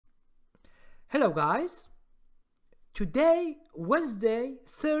Hello guys, today Wednesday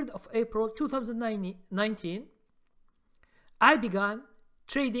 3rd of April 2019 I began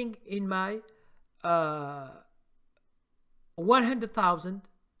trading in my 100,000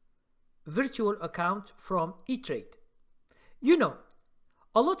 virtual account from eTrade. You know,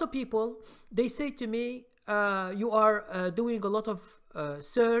 a lot of people, they say to me, you are doing a lot of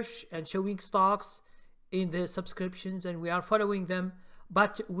search and showing stocks in the subscriptions and we are following them,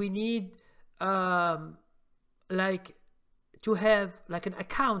 but we need like to have like an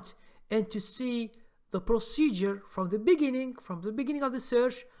account and to see the procedure from the beginning of the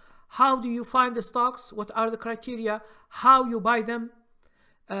search. How do you find the stocks? What are the criteria? How you buy them?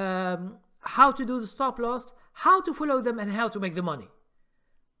 How to do the stop loss? How to follow them and how to make the money?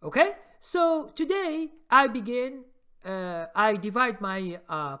 Okay, so today I divide my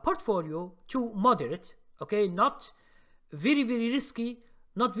portfolio to moderate. Okay, not very risky,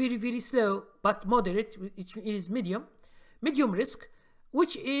 not very slow, but moderate, which is medium risk,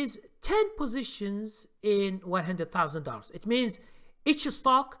 which is 10 positions in $100,000. It means each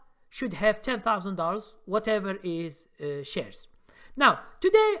stock should have $10,000, whatever is shares. Now,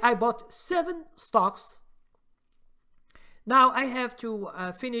 today I bought 7 stocks. Now I have to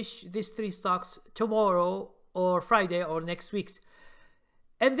finish these 3 stocks tomorrow or Friday or next week.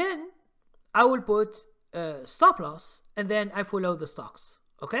 And then I will put stop loss and then I follow the stocks.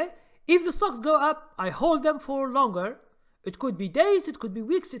 Okay, if the stocks go up, I hold them for longer. It could be days, it could be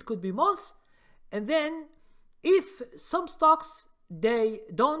weeks, it could be months. And then if some stocks, they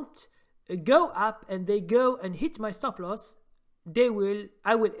don't go up and they go and hit my stop loss, I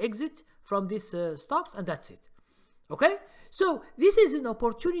will exit from these stocks, and that's it. Okay, so this is an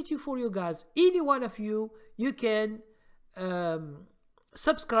opportunity for you guys. Any one of you can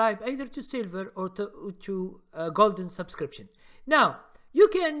subscribe either to silver or to golden subscription. Now you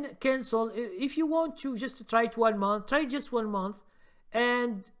can cancel if you want to. Just try it 1 month, try just 1 month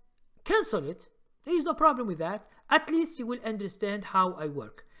and cancel it. There is no problem with that. At least you will understand how I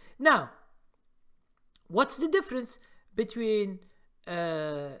work. Now, what's the difference between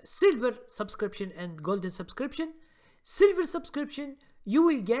silver subscription and golden subscription? Silver subscription, you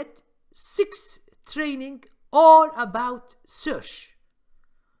will get 6 training all about search.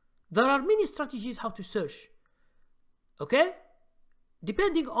 There are many strategies how to search. Okay,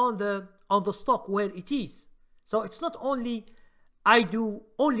 depending on the stock where it is. So it's not only I do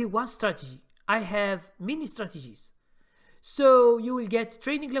only one strategy. I have many strategies. So you will get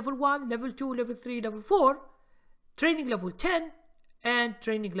training level 1, level 2, level 3, level 4, training level 10, and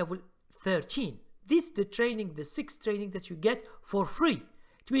training level 13. This is the training, the 6 training that you get for free.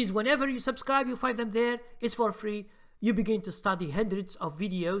 It means whenever you subscribe, you find them there. It's for free. You begin to study hundreds of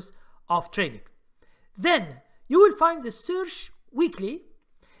videos of training. Then you will find the search weekly,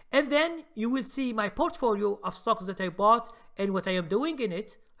 and then you will see my portfolio of stocks that I bought and what I am doing in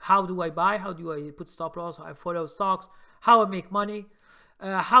it. How do I buy? How do I put stop loss? How I follow stocks? How I make money?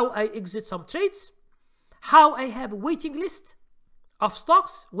 How I exit some trades? How I have a waiting list of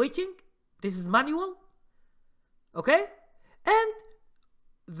stocks waiting. This is manual. Okay, and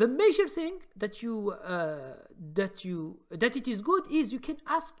the major thing that it is good is you can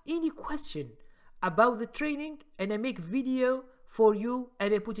ask any question about the training, and I make video for you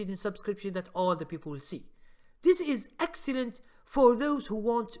and I put it in subscription that all the people will see. This is excellent for those who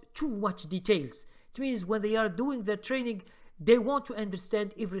want too much details. It means when they are doing their training, they want to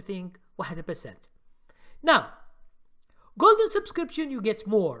understand everything 100%. Now, golden subscription, you get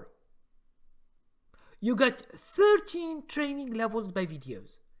more. You get 13 training levels by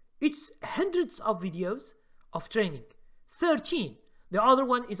videos. It's hundreds of videos of training. 13. The other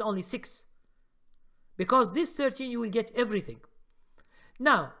one is only 6. Because this 13 you will get everything.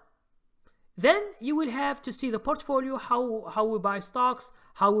 Now, then you will have to see the portfolio, how we buy stocks,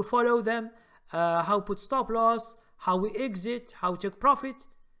 how we follow them, how we put stop loss, how we exit, how we take profit,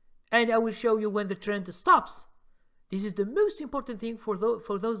 and I will show you when the trend stops. This is the most important thing for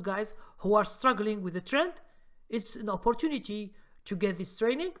those guys who are struggling with the trend. It's an opportunity to get this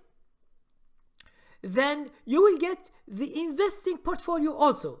training. Then you will get the investing portfolio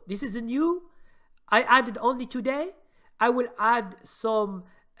also. This is a new, I added only today. I will add some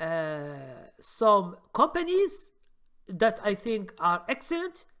companies that I think are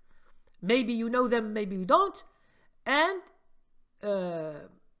excellent. Maybe you know them, maybe you don't. And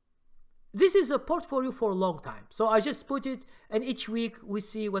this is a portfolio for a long time. So I just put it, and each week we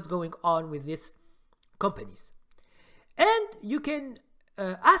see what's going on with these companies. And you can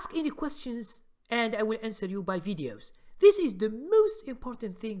ask any questions and I will answer you by videos. This is the most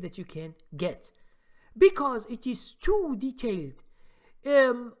important thing that you can get, because it is too detailed.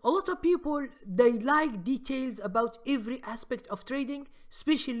 A lot of people, they like details about every aspect of trading,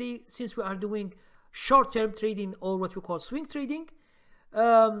 especially since we are doing short-term trading or what we call swing trading,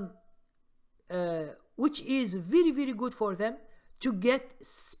 which is very, very good for them to get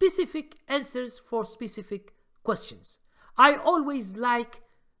specific answers for specific questions. I always like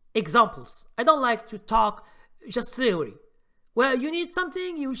examples. I don't like to talk just theory. Well, you need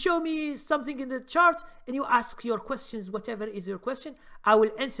something, you show me something in the chart, and you ask your questions, whatever is your question. I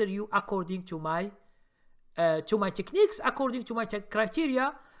will answer you according to my techniques, according to my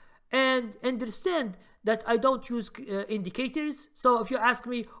criteria, and understand that I don't use indicators. So if you ask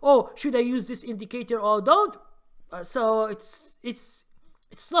me, oh, should I use this indicator or don't? So it's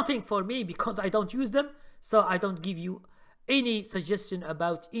nothing for me because I don't use them. So I don't give you any suggestion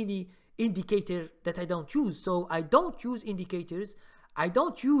about any indicator that I don't use. So I don't use indicators. I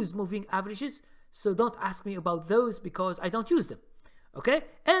don't use moving averages. So don't ask me about those because I don't use them. Okay?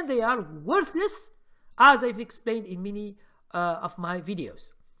 And they are worthless, as I've explained in many of my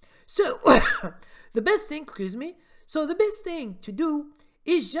videos. So the best thing, so the best thing to do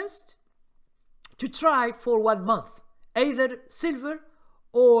is just to try for 1 month, either silver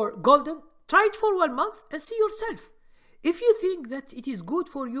or golden. Try it for 1 month and see yourself. If you think that it is good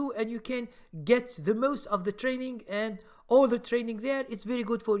for you and you can get the most of the training and all the training there, it's very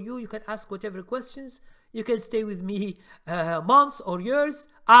good for you. You can ask whatever questions. You can stay with me months or years,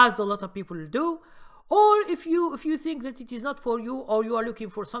 as a lot of people do. Or if you think that it is not for you, or you are looking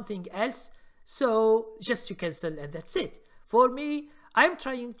for something else, so just you cancel and that's it. For me, I'm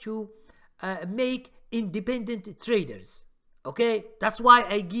trying to make independent traders. Okay, that's why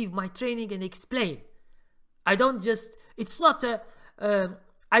I give my training and explain. I don't just, it's not a,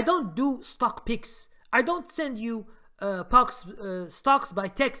 I don't do stock picks. I don't send you stocks by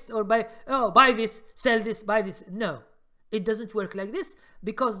text or by, oh, buy this, sell this, buy this. No, it doesn't work like this,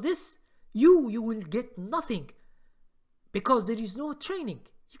 because this, you will get nothing, because there is no training.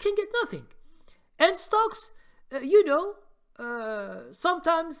 You can get nothing. And stocks,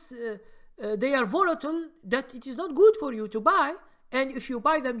 sometimes they are volatile, that it is not good for you to buy. And if you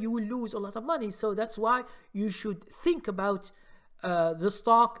buy them, you will lose a lot of money. So that's why you should think about the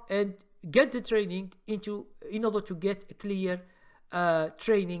stock and get the training in order to get a clear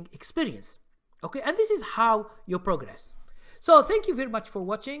training experience. Okay, and this is how you progress. So thank you very much for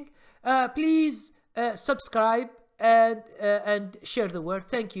watching. Please subscribe and share the word.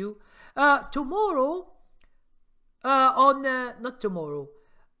 Thank you. Tomorrow, on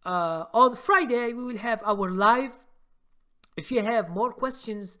Friday, we will have our live. If you have more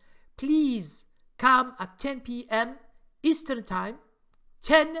questions, please come at 10 p.m. Eastern Time,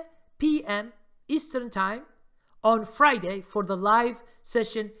 10 p.m. Eastern Time on Friday for the live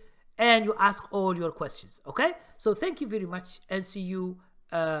session, and you ask all your questions. Okay? So thank you very much and see you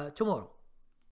tomorrow.